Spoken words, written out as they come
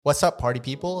What's up, party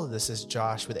people? This is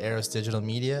Josh with Arrows Digital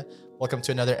Media. Welcome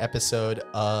to another episode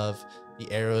of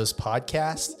the Arrows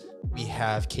podcast. We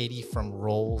have Katie from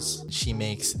Rolls. She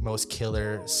makes most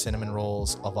killer cinnamon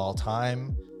rolls of all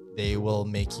time. They will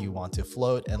make you want to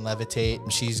float and levitate.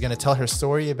 She's going to tell her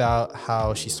story about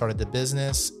how she started the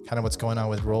business, kind of what's going on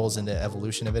with Rolls and the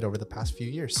evolution of it over the past few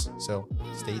years. So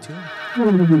stay tuned.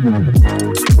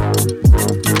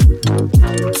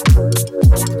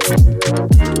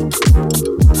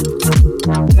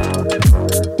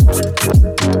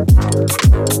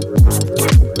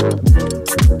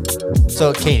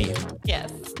 So Katie,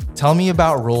 yes, tell me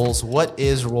about Rolls. What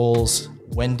is Rolls?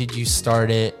 When did you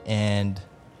start it? And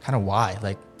kind of why?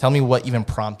 Like, tell me what even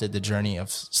prompted the journey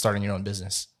of starting your own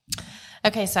business.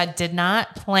 Okay, so I did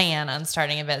not plan on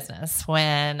starting a business.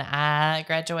 When I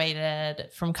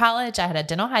graduated from college, I had a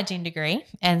dental hygiene degree.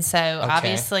 And so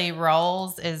obviously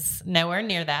Rolls is nowhere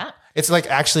near that. It's like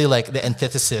actually like the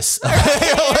antithesis of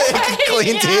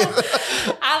clean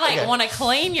teeth. I want to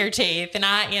clean your teeth and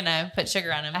I put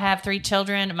sugar on them. I have 3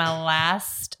 children. My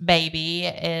last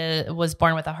baby was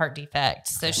born with a heart defect.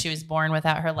 So she was born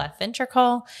without her left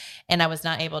ventricle and I was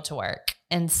not able to work.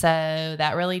 And so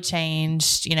that really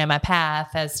changed, my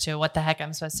path as to what the heck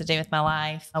I'm supposed to do with my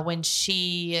life. When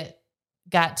she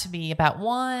got to be about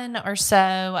 1 or so,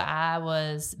 I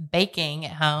was baking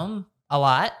at home a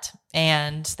lot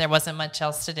and there wasn't much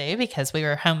else to do because we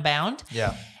were homebound.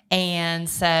 Yeah. And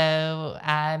so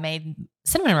I made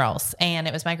cinnamon rolls and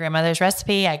it was my grandmother's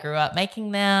recipe. I grew up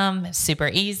making them, super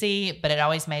easy, but it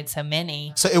always made so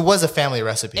many. So it was a family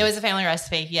recipe. It was a family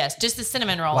recipe. Yes. Just the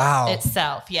cinnamon roll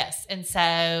itself. Yes. And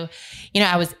so,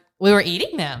 we were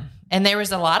eating them and there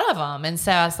was a lot of them. And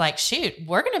so I was like, shoot,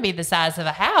 we're going to be the size of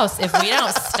a house if we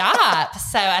don't stop.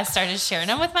 So I started sharing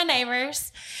them with my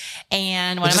neighbors.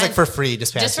 And for free,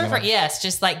 just for free. Yes.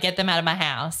 Just like get them out of my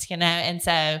house, and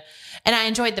so, and I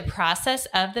enjoyed the process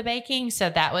of the baking. So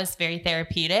that was very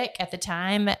therapeutic at the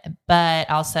time, but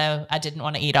also I didn't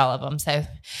want to eat all of them. So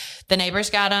the neighbors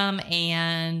got them.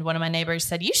 And one of my neighbors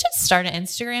said, you should start an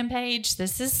Instagram page.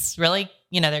 This is really,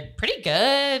 they're pretty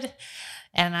good.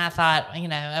 And I thought,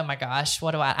 oh my gosh,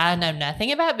 what do I know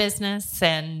nothing about business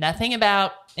and nothing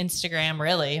about Instagram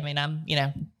really. I mean, I'm,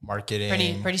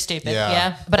 marketing, pretty stupid.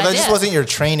 Yeah. But that just wasn't your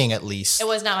training, at least. It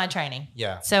was not my training.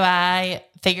 Yeah. So I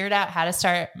figured out how to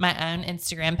start my own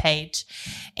Instagram page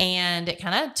and it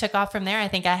kind of took off from there. I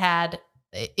think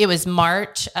it was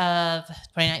March of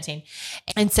 2019.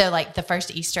 And so like the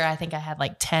first Easter, I think I had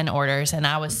like 10 orders and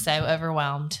I was so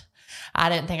overwhelmed. I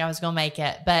didn't think I was going to make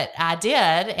it, but I did.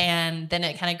 And then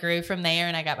it kind of grew from there.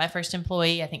 And I got my first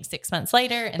employee, I think 6 months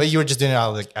later. And but you were just doing it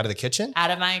out of the kitchen? Out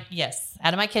of my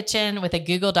kitchen with a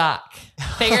Google Doc.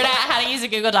 Figured out how to use a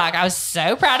Google Doc. I was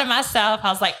so proud of myself.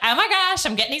 I was like, oh my gosh,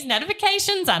 I'm getting these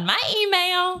notifications on my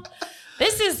email.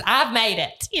 I've made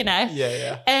it,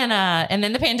 Yeah. And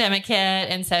then the pandemic hit.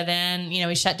 And so then,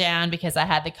 we shut down because I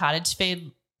had the cottage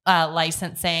food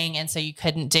licensing. And so you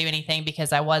couldn't do anything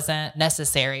because I wasn't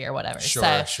necessary or whatever.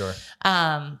 Sure.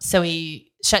 So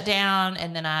we shut down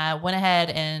and then I went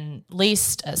ahead and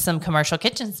leased some commercial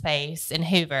kitchen space in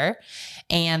Hoover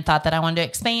and thought that I wanted to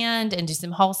expand and do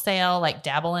some wholesale, like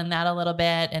dabble in that a little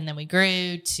bit. And then we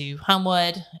grew to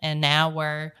Homewood and now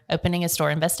we're opening a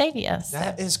store in Vestavia.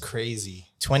 That is crazy.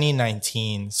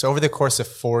 2019. So over the course of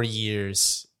 4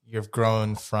 years, you've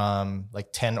grown from like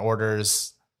 10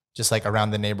 orders just like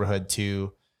around the neighborhood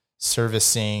to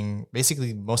servicing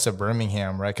basically most of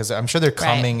Birmingham, right? Because I'm sure they're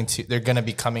going to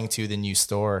be coming to the new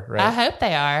store, right? I hope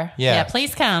they are. Yeah.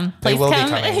 Please come. They will be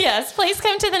coming. Yes, please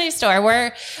come to the new store.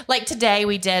 We're like today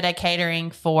we did a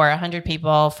catering for 100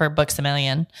 people for Books A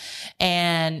Million.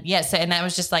 And yes, and that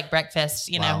was just like breakfast,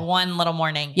 Wow. One little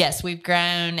morning. Yes, we've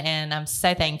grown and I'm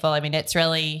so thankful. I mean,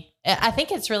 I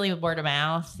think it's really word of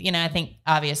mouth. I think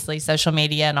obviously social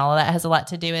media and all of that has a lot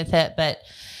to do with it, but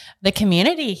the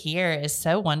community here is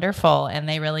so wonderful and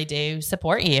they really do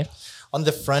support you. On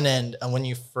the front end, when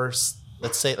you first,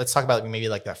 let's talk about maybe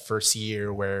like that first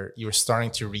year where you were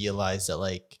starting to realize that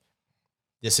like,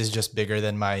 this is just bigger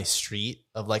than my street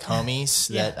of like homies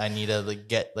that I need to like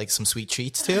get like some sweet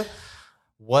treats to.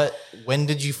 When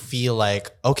did you feel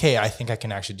like, okay, I think I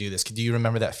can actually do this? Do you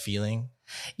remember that feeling?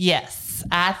 Yes.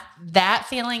 That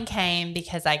feeling came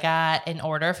because I got an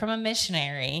order from a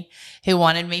missionary who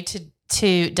wanted me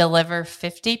to deliver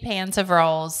 50 pans of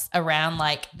rolls around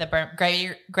like the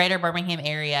greater Birmingham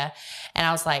area. And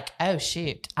I was like, oh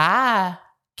shoot, I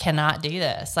cannot do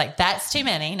this. Like that's too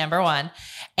many, number one.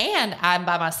 And I'm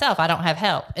by myself. I don't have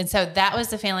help. And so that was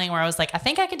the feeling where I was like, I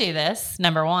think I can do this,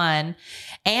 number one.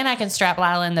 And I can strap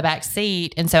Lila in the back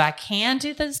seat. And so I can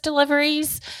do those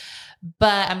deliveries.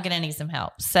 but I'm going to need some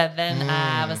help. So then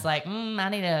I was like,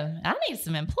 I need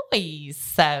some employees.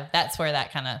 So that's where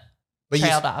that kind of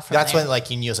trailed off. That's when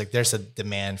like you knew it was like, there's a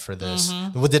demand for this.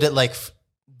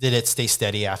 Did it stay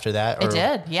steady after that? Or? It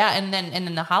did. Yeah. And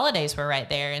then the holidays were right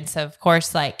there. And so of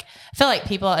course, like, I feel like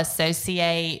people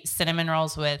associate cinnamon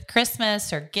rolls with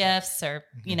Christmas or gifts or,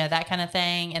 that kind of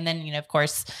thing. And then, of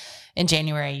course, in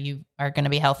January, you are going to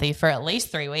be healthy for at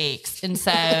least 3 weeks. And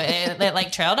so it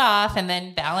like trailed off, and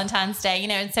then Valentine's Day,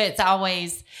 and so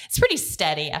it's pretty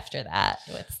steady after that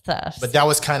with stuff. But that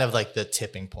was kind of like the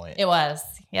tipping point. It was.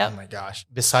 Yep. Oh my gosh.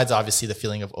 Besides obviously the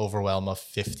feeling of overwhelm of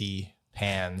 50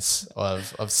 pans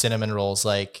of cinnamon rolls,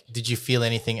 like, did you feel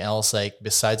anything else like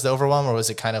besides the overwhelm, or was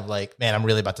it kind of like, man, I'm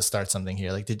really about to start something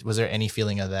here? Like, was there any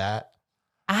feeling of that?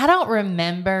 I don't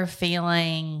remember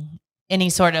feeling any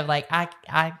sort of like,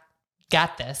 I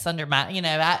got this under my,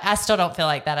 I still don't feel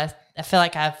like that. I feel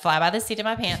like I fly by the seat of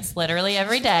my pants literally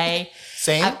every day.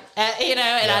 Same.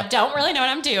 I don't really know what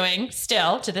I'm doing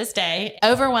still to this day.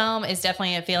 Overwhelm is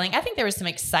definitely a feeling. I think there was some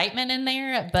excitement in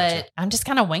there, but I'm just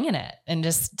kind of winging it and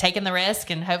just taking the risk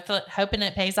and hoping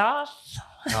it pays off.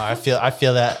 No, I feel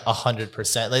that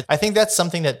 100%. Like, I think that's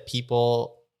something that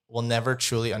people will never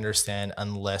truly understand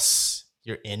unless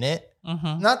you're in it.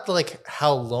 Mm-hmm. Not like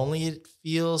how lonely it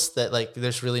feels that like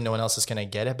there's really no one else is going to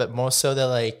get it, but more so that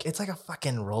like it's like a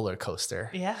fucking roller coaster.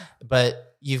 Yeah.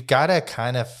 But you've got to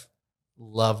kind of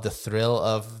love the thrill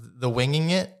of the winging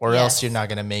it, or else you're not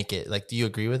going to make it. Like, do you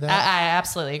agree with that? I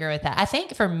absolutely agree with that. I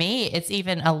think for me, it's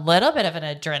even a little bit of an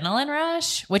adrenaline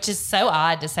rush, which is so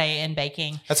odd to say in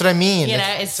baking. That's what I mean.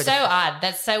 It's like so odd.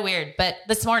 That's so weird. But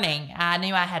this morning, I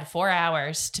knew I had 4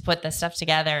 hours to put this stuff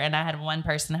together, and I had one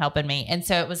person helping me. And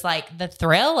so it was like the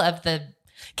thrill of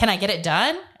can I get it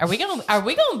done? Are we going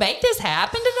to make this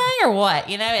happen today or what?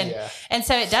 And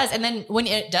so it does. And then when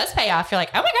it does pay off, you're like,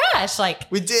 oh my gosh, like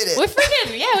we did it. We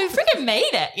freaking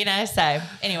made it, So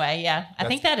anyway, I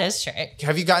think that is true.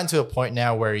 Have you gotten to a point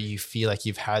now where you feel like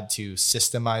you've had to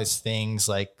systemize things,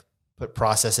 like put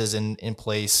processes in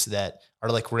place that are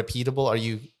like repeatable? Are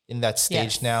you in that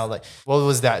stage now? Like, what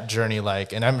was that journey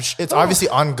like? And it's obviously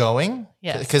ongoing.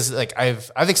 Yeah. Because like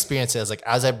I've experienced it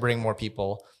as I bring more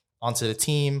people onto the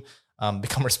team,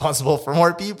 become responsible for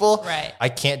more people. Right. I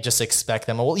can't just expect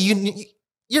them. Well,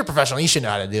 you're a professional. You should know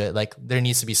how to do it. Like, there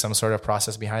needs to be some sort of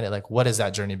process behind it. Like, what has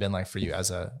that journey been like for you as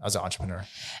an entrepreneur?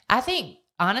 I think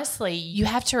honestly, you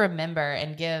have to remember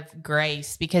and give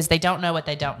grace because they don't know what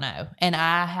they don't know. And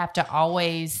I have to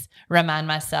always remind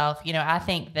myself, I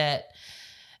think that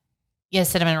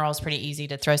cinnamon roll is pretty easy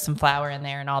to throw some flour in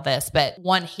there and all this, but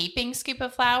one heaping scoop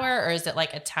of flour, or is it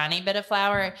like a tiny bit of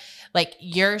flour? Like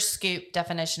your scoop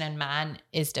definition and mine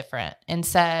is different. And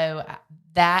so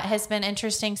that has been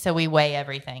interesting. So we weigh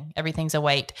everything. Everything's a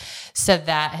weight. So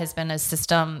that has been a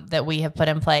system that we have put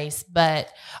in place. But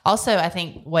also I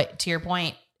think to your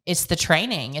point, it's the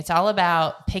training. It's all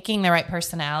about picking the right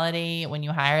personality when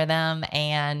you hire them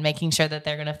and making sure that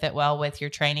they're going to fit well with your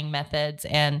training methods,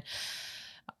 and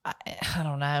I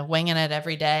don't know, winging it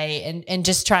every day and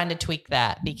just trying to tweak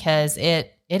that because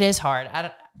it is hard.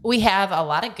 We have a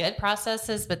lot of good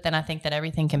processes, but then I think that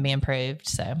everything can be improved.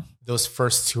 So those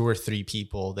first 2 or 3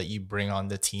 people that you bring on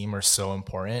the team are so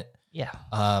important. Yeah.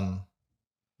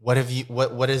 What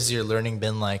has your learning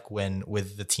been like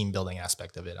with the team building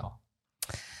aspect of it all?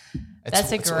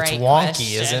 That's a great it's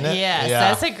wonky, question. isn't it? Yes,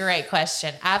 that's a great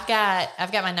question. I've got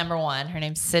my number one. Her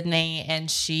name's Sydney, and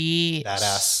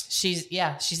badass.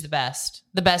 She's the best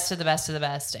of the best of the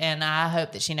best. And I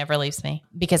hope that she never leaves me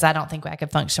because I don't think I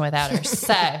could function without her.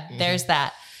 So there's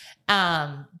that.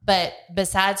 But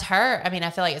besides her, I mean, I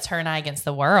feel like it's her and I against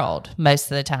the world most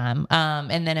of the time.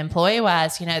 And then employee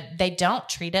wise, they don't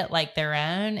treat it like their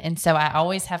own. And so I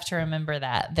always have to remember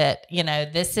that,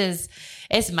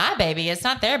 it's my baby. It's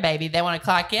not their baby. They want to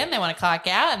clock in, they want to clock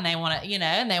out, and they want to,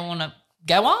 and they want to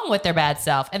go on with their bad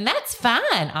self. And that's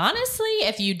fine. Honestly,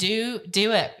 if you do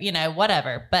it,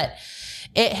 whatever. But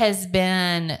it has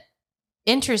been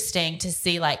interesting to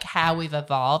see like how we've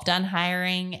evolved on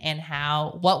hiring and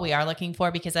what we are looking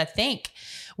for, because I think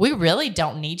we really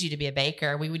don't need you to be a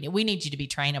baker. We need you to be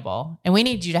trainable, and we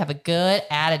need you to have a good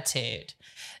attitude.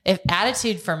 If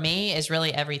attitude for me is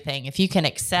really everything. If you can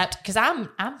accept, because I'm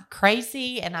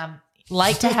crazy and I'm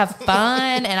like to have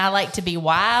fun and I like to be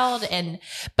wild,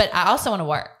 but I also want to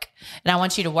work, and I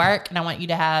want you to work, and I want you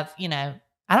to have, I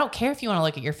don't care if you want to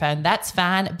look at your phone, that's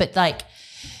fine. But like,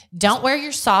 Don't wear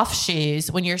your soft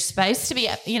shoes when you're supposed to be,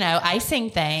 icing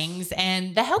things,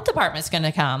 and the health department's going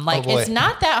to come. Like, it's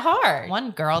not that hard.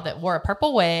 One girl that wore a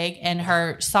purple wig and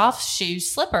her soft shoe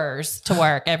slippers to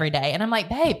work every day. And I'm like,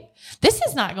 babe, this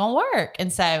is not going to work.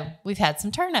 And so we've had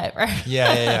some turnover.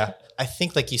 Yeah. I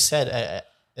think, like you said,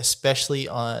 especially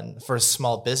for a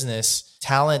small business,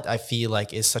 talent, I feel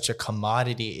like, is such a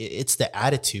commodity. It's the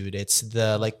attitude, it's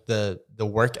the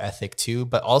work ethic too.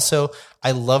 But also,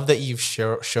 I love that you've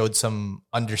showed some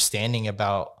understanding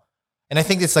about, and I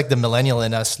think it's like the millennial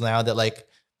in us now, that like,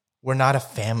 we're not a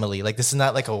family. Like, this is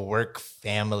not like a work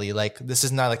family. Like, this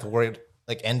is not like a word,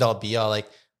 like end all be all. Like,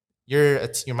 you're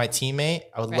my teammate.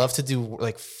 I would love to do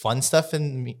like fun stuff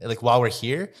and like while we're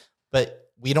here, but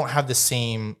we don't have the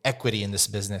same equity in this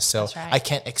business. So I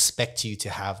can't expect you to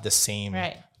have the same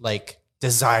like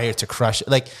desire to crush it.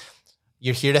 Like,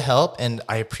 you're here to help, and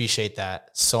I appreciate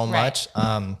that so much.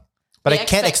 But I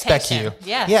can't expect you.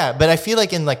 Yeah. But I feel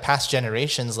like in like past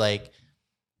generations, like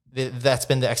that's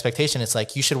been the expectation. It's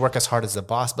like, you should work as hard as the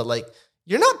boss, but like,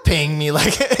 you're not paying me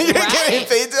like you're getting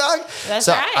paid, dog. That's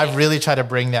so right. I really try to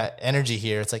bring that energy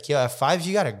here. It's like, at 5,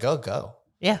 you got to go.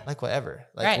 Yeah. Like, whatever.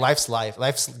 Like, life's life.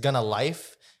 Life's gonna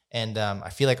life. And I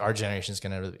feel like our generation is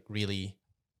gonna really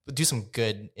do some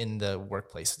good in the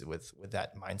workplace with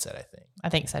that mindset, I think. I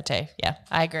think so too. Yeah,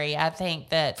 I agree. I think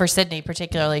that for Sydney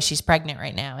particularly, she's pregnant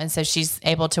right now. And so she's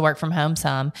able to work from home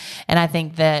some. And I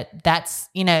think that that's,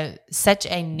 such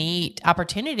a neat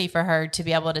opportunity for her to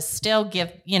be able to still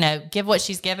give what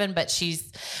she's given, but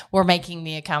we're making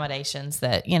the accommodations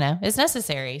that, is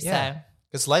necessary. Yeah. So.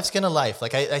 Because life's gonna life.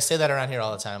 Like, I say that around here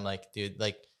all the time. Like, dude,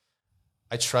 like,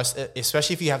 I trust,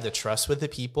 especially if you have the trust with the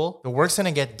people, the work's going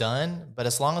to get done. But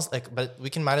as long as but we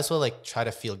might as well like try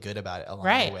to feel good about it along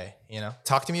the way,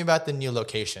 Talk to me about the new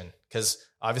location. Cause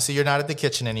obviously you're not at the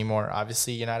kitchen anymore.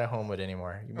 Obviously you're not at Homewood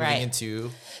anymore. You're moving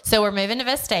into. So we're moving to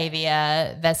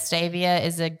Vestavia. Vestavia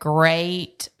is a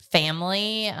great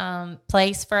family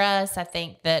place for us. I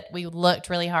think that we looked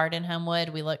really hard in Homewood.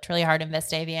 We looked really hard in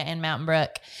Vestavia and Mountain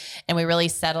Brook, and we really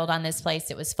settled on this place.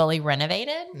 It was fully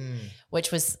renovated, which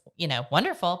was,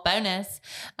 wonderful bonus.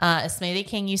 A Smoothie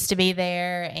King used to be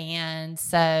there. And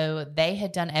so they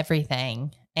had done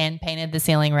everything and painted the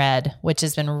ceiling red, which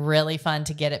has been really fun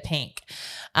to get it pink.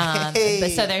 But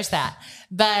so there's that.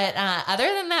 But other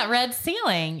than that red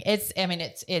ceiling, it's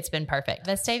been perfect.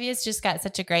 Vestavia's just got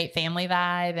such a great family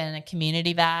vibe and a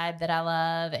community vibe that I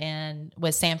love. And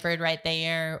with Sanford right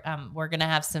there, we're going to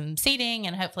have some seating,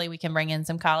 and hopefully we can bring in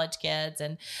some college kids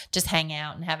and just hang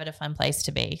out and have it a fun place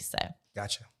to be. So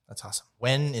gotcha. That's awesome.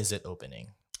 When is it opening?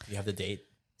 Do you have the date?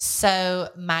 So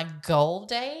my goal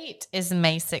date is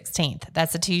May 16th.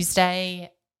 That's a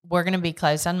Tuesday. We're going to be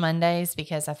closed on Mondays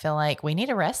because I feel like we need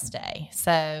a rest day.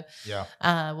 So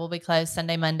we'll be closed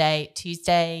Sunday, Monday.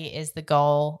 Tuesday is the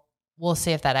goal. We'll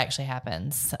see if that actually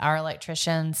happens. Our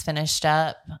electricians finished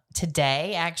up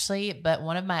today, actually, but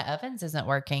one of my ovens isn't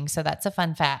working. So that's a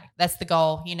fun fact. That's the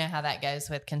goal. You know how that goes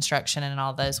with construction and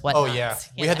all those whatnots. Oh, yeah.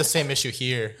 We had the same issue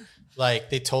here. Like,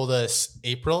 they told us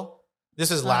April.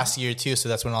 This is last year too, so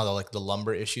that's when all the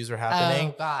lumber issues were happening.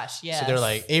 Oh gosh, yeah. So they're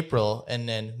like April, and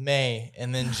then May,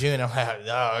 and then June. I'm like,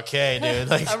 oh, okay, dude,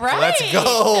 like let's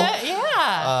go.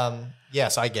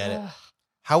 So I get it.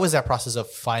 How was that process of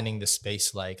finding the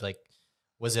space like? Like,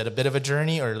 was it a bit of a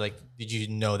journey, or like did you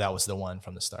know that was the one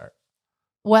from the start?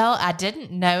 Well, I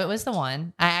didn't know it was the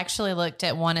one. I actually looked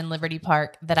at one in Liberty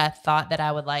Park that I thought that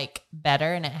I would like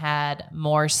better, and it had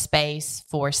more space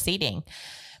for seating,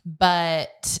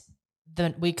 but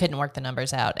we couldn't work the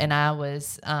numbers out, and I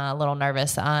was a little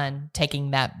nervous on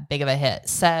taking that big of a hit.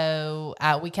 So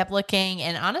we kept looking,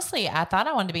 and honestly, I thought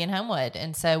I wanted to be in Homewood.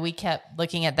 And so we kept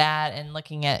looking at that and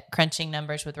looking at crunching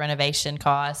numbers with renovation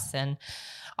costs and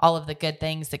all of the good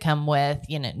things that come with,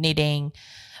 needing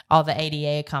all the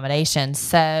ADA accommodations.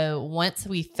 So once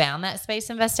we found that space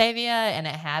in Vestavia and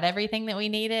it had everything that we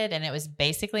needed and it was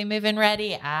basically move-in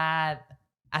ready,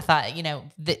 I thought, I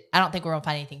don't think we're gonna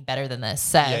find anything better than this.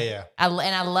 So I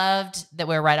loved that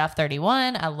we're right off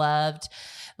 31. I loved,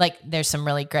 there's some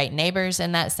really great neighbors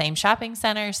in that same shopping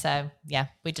center. So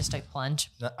we just took the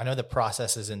plunge. I know the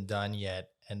process isn't done yet,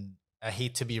 and I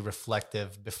hate to be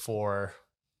reflective before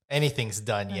anything's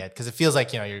done yet, because it feels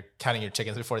like, you're counting your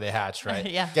chickens before they hatch, right?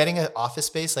 Getting an office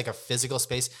space, like a physical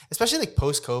space, especially like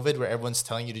post-COVID where everyone's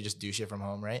telling you to just do shit from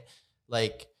home, right?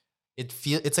 Like,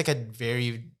 it's like a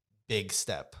very big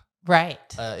step. Right.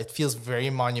 It feels very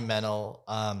monumental.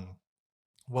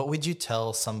 What would you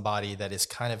tell somebody that is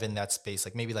kind of in that space?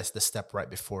 Like, maybe that's the step right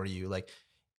before you. Like,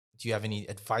 do you have any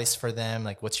advice for them?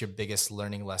 Like, what's your biggest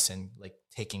learning lesson, like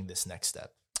taking this next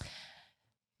step?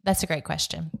 That's a great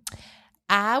question.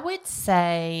 I would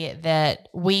say that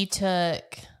we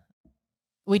took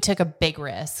a big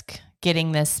risk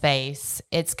getting this space.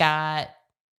 It's got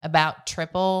about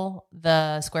triple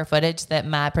the square footage that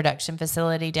my production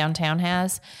facility downtown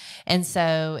has. And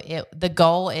so the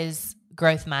goal is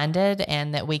growth minded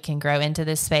and that we can grow into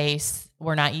this space.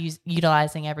 We're not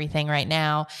utilizing everything right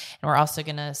now. And we're also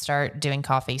going to start doing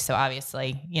coffee. So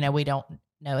obviously, we don't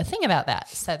know a thing about that.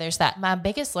 So there's that. My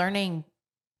biggest learning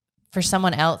for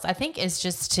someone else, I think, is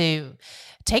just to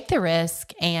take the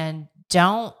risk and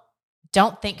don't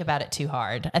think about it too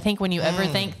hard. I think when you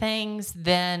overthink things,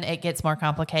 then it gets more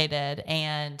complicated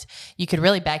and you could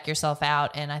really back yourself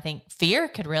out. And I think fear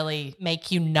could really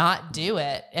make you not do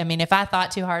it. I mean, if I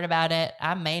thought too hard about it,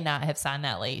 I may not have signed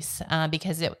that lease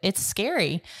because it's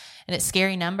scary and it's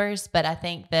scary numbers. But I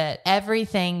think that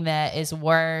everything that is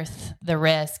worth the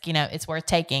risk, it's worth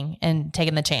taking and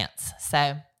taking the chance.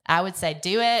 So I would say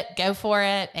do it, go for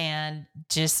it, and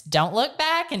just don't look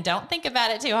back and don't think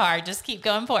about it too hard. Just keep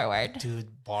going forward.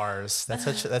 Dude, bars. That's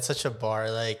such a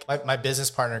bar. Like my business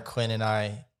partner, Quinn, and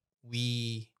I,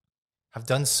 we have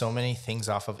done so many things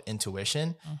off of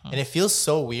intuition. And it feels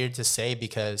so weird to say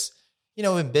because,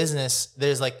 in business,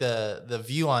 there's like the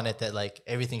view on it that like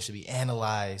everything should be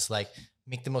analyzed, like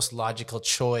make the most logical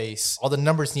choice. All the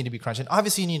numbers need to be crunched. And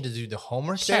obviously you need to do the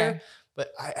homework there. But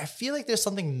I feel like there's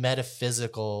something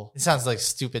metaphysical. It sounds like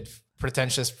stupid,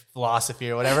 pretentious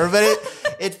philosophy or whatever, but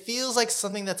it feels like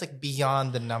something that's like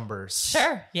beyond the numbers.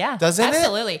 Sure. Yeah. Doesn't it?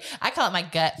 Absolutely. I call it my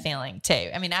gut feeling too.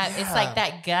 I mean, it's like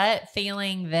that gut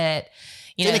feeling that,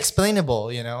 it's inexplainable,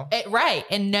 right.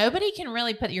 And nobody can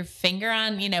really put your finger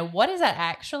on, what does that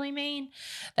actually mean?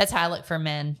 That's how I look for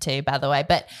men too, by the way.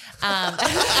 But, you just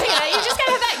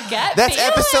gotta have that gut That's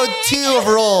feeling. episode 2 of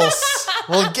Rolls.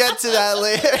 We'll get to that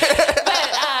later.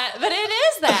 But it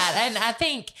is that. And I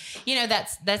think,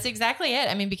 that's exactly it.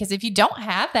 I mean, because if you don't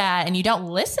have that and you don't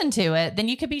listen to it, then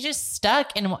you could be just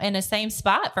stuck in the same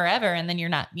spot forever. And then you're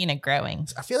not, growing.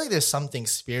 I feel like there's something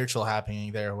spiritual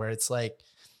happening there where it's like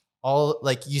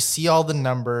you see all the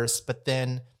numbers, but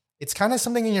then it's kind of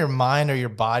something in your mind or your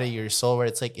body or your soul where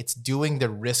it's like, it's doing the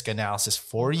risk analysis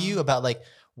for you about like,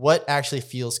 what actually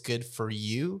feels good for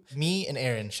you. Me and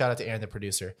Aaron, shout out to Aaron, the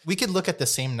producer. We could look at the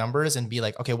same numbers and be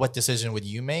like, okay, what decision would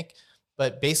you make?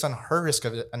 But based on her risk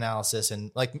analysis and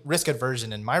like risk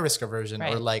aversion and my risk aversion,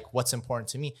 or like what's important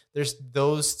to me, there's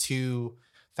those two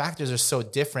factors are so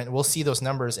different. We'll see those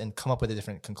numbers and come up with a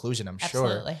different conclusion, I'm sure.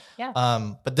 Absolutely.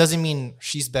 Yeah. But doesn't mean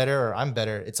she's better or I'm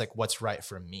better. It's like, what's right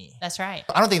for me. That's right.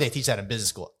 I don't think they teach that in business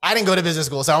school. I didn't go to business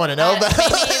school, so I want to know. But me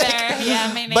neither.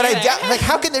 Yeah, me neither. But I doubt, like,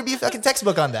 how can there be a fucking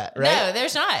textbook on that, right? No,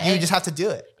 there's not. You just have to do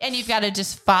it. And you've got to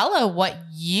just follow what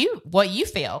you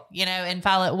feel, and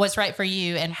follow what's right for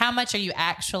you and how much are you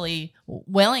actually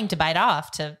willing to bite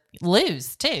off to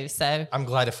lose too. So I'm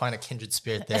glad to find a kindred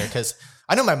spirit there because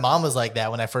I know my mom was like that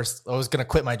when I was going to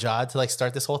quit my job to like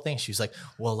start this whole thing. She was like,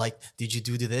 well, like, did you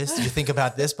do this? Did you think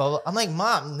about this? Blah, blah. I'm like,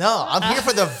 Mom, no, I'm here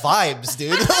for the vibes,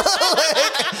 dude.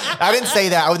 I didn't say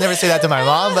that. I would never say that to my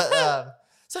mom, but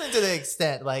something to the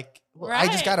extent like, well, I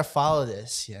just got to follow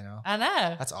this, I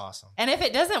know. That's awesome. And if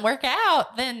it doesn't work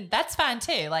out, then that's fine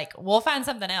too. Like we'll find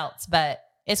something else, but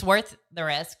it's worth the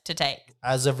risk to take.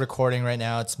 As of recording right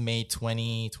now, it's May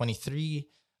 2023.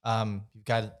 You've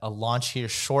got a launch here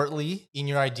shortly. In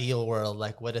your ideal world,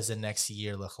 like what does the next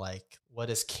year look like? What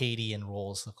does Katie and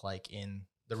Rolls look like in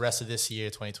the rest of this year,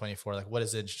 2024? Like what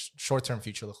does the short-term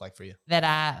future look like for you? That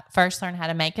I first learned how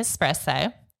to make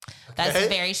espresso. Okay. That's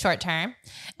very short term,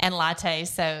 and lattes.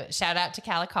 So shout out to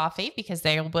Cali Coffee because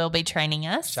they will be training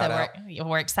us.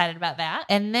 We're excited about that.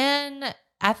 And then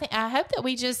I hope that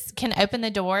we just can open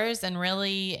the doors and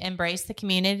really embrace the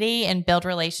community and build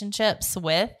relationships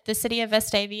with the city of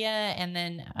Vestavia. And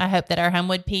then I hope that our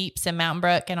Homewood peeps and Mountain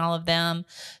Brook and all of them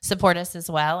support us as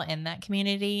well in that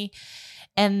community.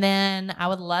 And then I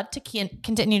would love to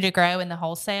continue to grow in the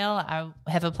wholesale. I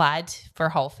have applied for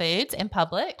Whole Foods and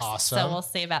Publix. Awesome. So we'll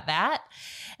see about that.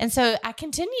 And so I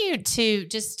continue to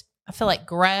I feel like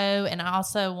grow, and I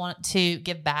also want to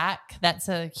give back. That's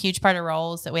a huge part of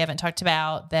Rolls that we haven't talked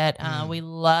about, that we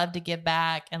love to give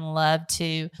back and love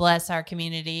to bless our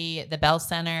community, the Bell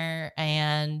Center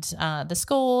and the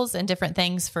schools and different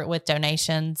things with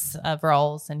donations of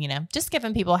Rolls and, just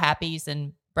giving people happies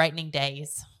and brightening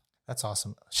days. That's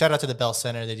awesome. Shout out to the Bell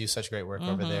Center. They do such great work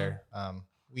over there.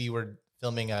 We were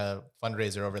filming a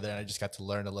fundraiser over there and I just got to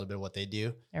learn a little bit of what they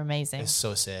do. They're amazing. It's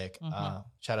so sick.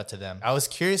 Shout out to them. I was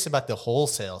curious about the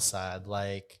wholesale side.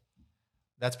 Like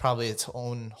that's probably its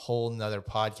own whole nother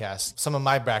podcast. Some of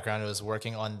my background was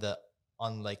working on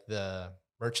the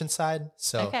merchant side.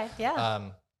 So okay,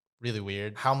 yeah. really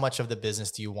weird. How much of the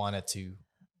business do you want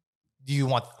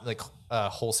like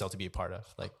wholesale to be a part of?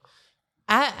 Like,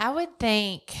 I would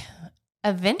think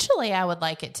eventually I would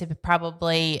like it to be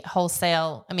probably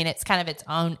wholesale. I mean, it's kind of its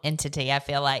own entity, I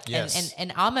feel like, yes.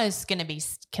 and almost going to be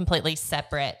completely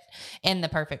separate in the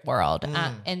perfect world.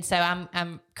 And so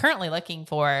I'm currently looking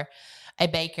for a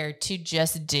baker to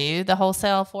just do the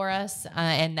wholesale for us.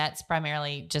 And that's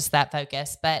primarily just that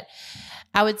focus. But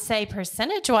I would say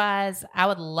percentage wise, I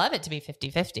would love it to be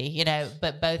 50-50, you know,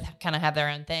 but both kind of have their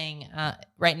own thing.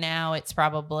 Right now it's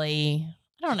probably,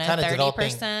 I don't know,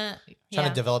 30%. Trying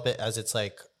to develop it as its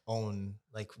like own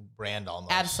like brand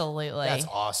almost. Absolutely. That's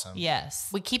awesome. Yes.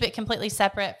 We keep it completely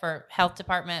separate for health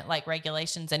department like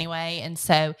regulations anyway. And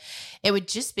so it would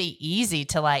just be easy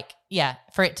to like,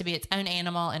 for it to be its own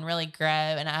animal and really grow.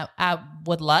 And I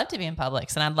would love to be in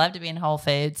Publix and I'd love to be in Whole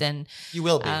Foods. And you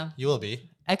will be. You will be.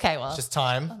 Okay, well, it's just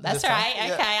time. That's right.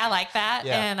 Time. Okay, I like that.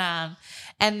 Yeah.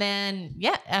 And then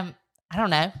I don't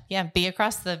know. Yeah, be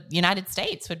across the United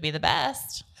States would be the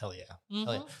best. Hell yeah. Mm-hmm.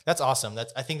 Hell yeah. That's awesome.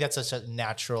 I think that's such a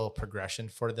natural progression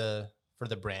for the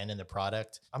brand and the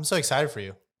product. I'm so excited for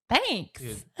you. Thanks.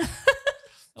 Dude.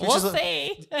 We'll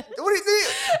see. What do you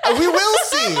think? We will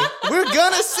see. We're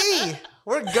gonna see.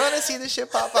 We're gonna see this shit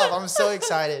pop up. I'm so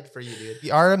excited for you, dude.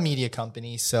 We are a media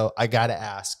company, so I gotta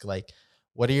ask, like,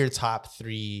 what are your top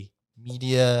 3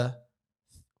 media?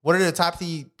 What are the top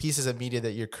 3 pieces of media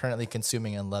that you're currently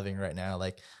consuming and loving right now?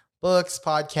 Like books,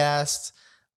 podcasts,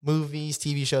 movies,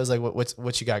 TV shows. Like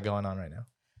what you got going on right now?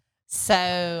 So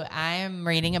I am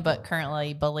reading a book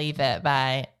currently, Believe It,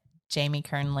 by Jamie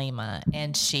Kern Lima,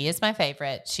 and she is my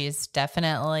favorite. She is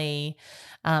definitely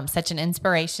such an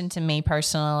inspiration to me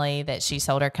personally that she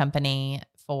sold her company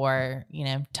for, you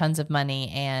know, tons of money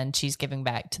and she's giving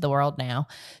back to the world now.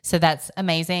 So that's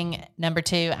amazing. Number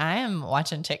 2, I am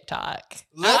watching TikTok.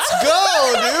 Let's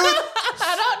go, dude.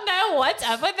 I don't know what's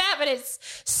up with that, but it's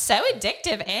so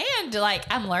addictive and like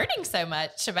I'm learning so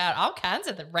much about all kinds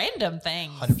of the random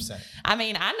things. 100%. I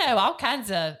mean, I know all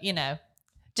kinds of, you know,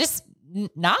 just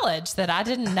knowledge that I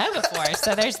didn't know before.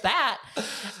 So there's that.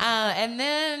 And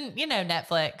then, you know,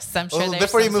 Netflix. I'm sure there's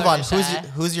before you move on,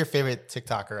 who's your favorite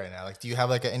TikToker right now? Like, do you have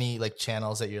like any like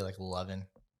channels that you're like loving?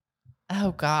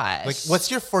 Oh gosh. Like,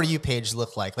 what's your For You page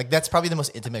look like? Like, that's probably the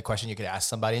most intimate question you could ask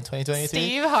somebody in 2023.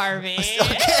 Steve Harvey. Okay. He's number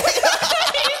 1.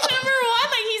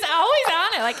 Like, he's always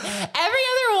on it. Like every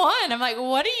other one. I'm like,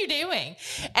 what are you doing?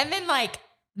 And then like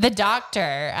the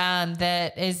doctor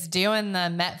that is doing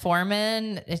the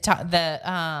metformin,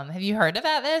 have you heard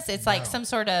about this? It's like some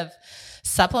sort of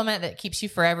supplement that keeps you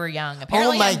forever young.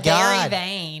 Apparently, oh my God. Very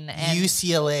vain. And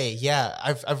UCLA. Yeah,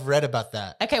 I've read about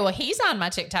that. Okay, well, he's on my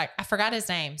TikTok. I forgot his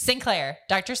name. Sinclair,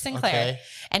 Dr. Sinclair. Okay.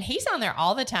 And he's on there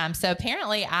all the time. So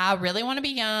apparently, I really want to be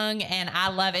young, and I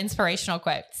love inspirational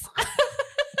quotes.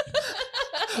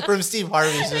 From Steve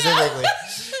Harvey specifically.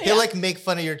 He'll like make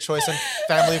fun of your choice on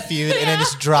Family Feud and then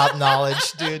just drop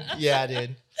knowledge, dude. Yeah,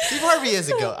 dude. Steve Harvey is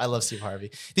a goat. I love Steve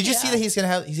Harvey. Did you see that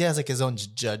he has like his own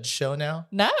judge show now?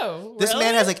 No. This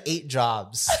man has like 8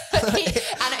 jobs.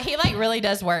 he like really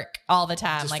does work all the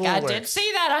time. Just like I did see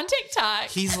that on TikTok.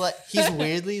 He's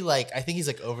weirdly like, I think he's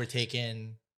like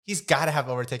overtaken. He's got to have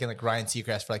overtaken like Ryan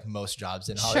Seacrest for like most jobs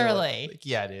in Hollywood. Surely. Like,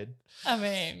 yeah, dude. I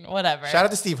mean, whatever. Shout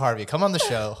out to Steve Harvey. Come on the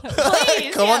show.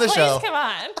 Please. Come on the show. Come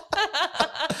on.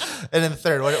 And then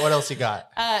third, what else you got?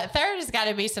 Third has got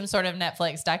to be some sort of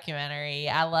Netflix documentary.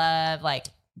 I love like.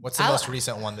 What's the most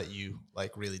recent one that you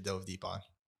like really dove deep on?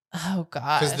 Oh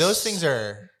gosh. Because those things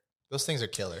are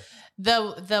killer.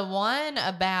 The one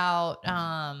about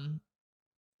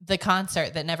the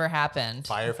concert that never happened.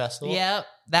 Fire Festival? Yep.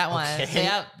 That one. Okay.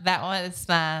 Yep. That one is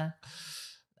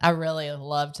I really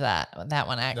loved that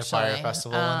one actually. The Fire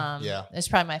Festival one? Yeah. It's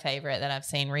probably my favorite that I've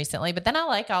seen recently. But then I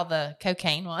like all the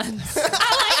cocaine ones. I like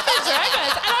the drug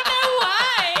ones. I don't know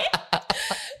why.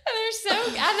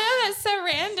 I know that's so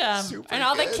random. Super and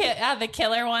all good. the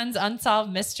killer ones,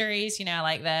 Unsolved Mysteries, you know, I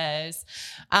like those.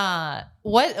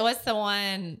 What's the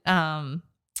one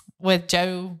with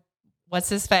Joe? What's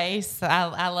his face?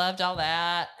 I loved all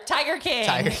that. Tiger King.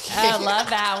 I love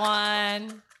that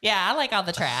one. Yeah, I like all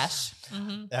the trash.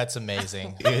 Mm-hmm. That's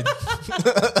amazing, dude.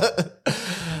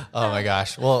 Oh my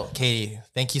gosh. Well, Katie,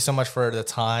 thank you so much for the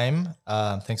time.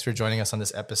 Thanks for joining us on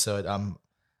this episode.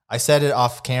 I said it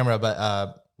off camera,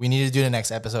 but we need to do the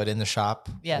next episode in the shop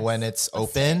when it's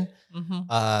open. Mm-hmm.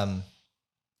 I'm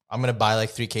gonna buy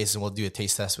like 3 cases and we'll do a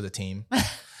taste test with the team.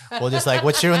 We'll just like,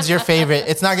 which one's your favorite?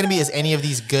 It's not gonna be is any of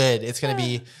these good. It's gonna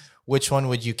be which one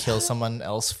would you kill someone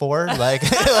else for? Like,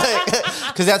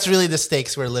 because that's really the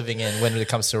stakes we're living in when it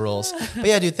comes to roles. But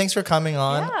yeah, dude, thanks for coming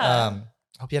on. Yeah.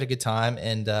 Hope you had a good time.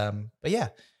 And but yeah,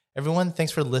 everyone,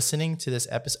 thanks for listening to this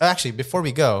episode. Actually, before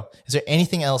we go, is there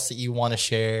anything else that you want to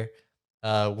share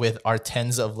with our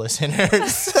tens of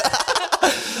listeners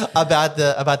about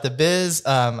the biz?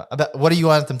 About what do you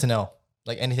want them to know?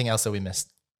 Like anything else that we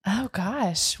missed? Oh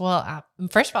gosh. Well,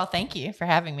 first of all, thank you for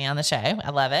having me on the show. I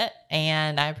love it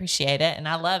and I appreciate it. And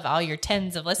I love all your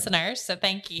tens of listeners. So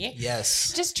thank you.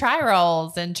 Yes. Just try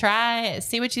rolls and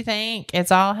see what you think.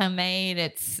 It's all homemade.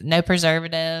 It's no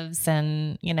preservatives.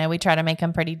 And, we try to make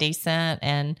them pretty decent.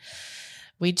 And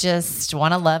we just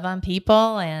want to love on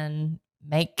people and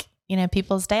make,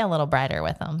 people's day a little brighter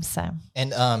with them. So,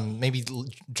 and maybe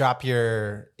drop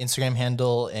your Instagram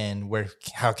handle and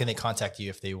how can they contact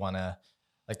you if they want to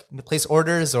place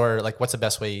orders, or what's the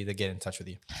best way to get in touch with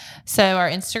you? So our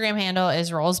Instagram handle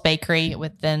is Rolls Bakery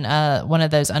with then one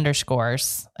of those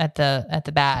underscores at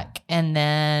the back. And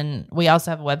then we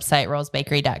also have a website,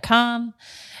 rollsbakery.com,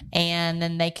 and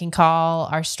then they can call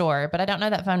our store, but I don't know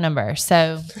that phone number.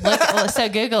 So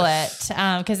Google it,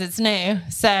 cause it's new.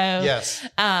 So yes,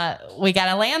 we got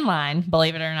a landline,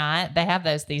 believe it or not, they have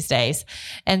those these days.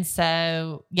 And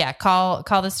so yeah, call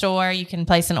the store. You can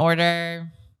place an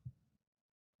order.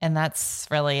 And that's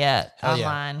really it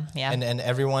online. Yeah. And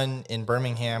everyone in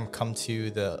Birmingham, come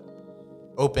to the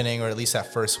opening, or at least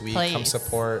that first week. Please. Come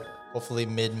support, hopefully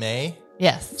mid-May.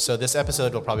 Yes. So this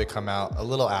episode will probably come out a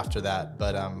little after that,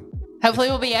 but hopefully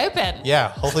we'll be open. Yeah,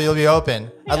 hopefully you'll be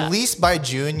open. Yeah. At least by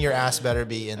June, your ass better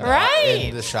be in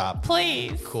the shop.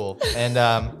 Please. Cool. And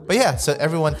but yeah, so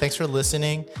everyone, thanks for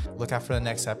listening. Look out for the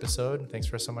next episode. Thanks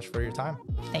so much for your time.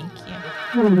 Thank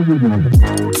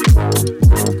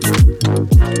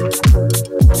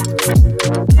you.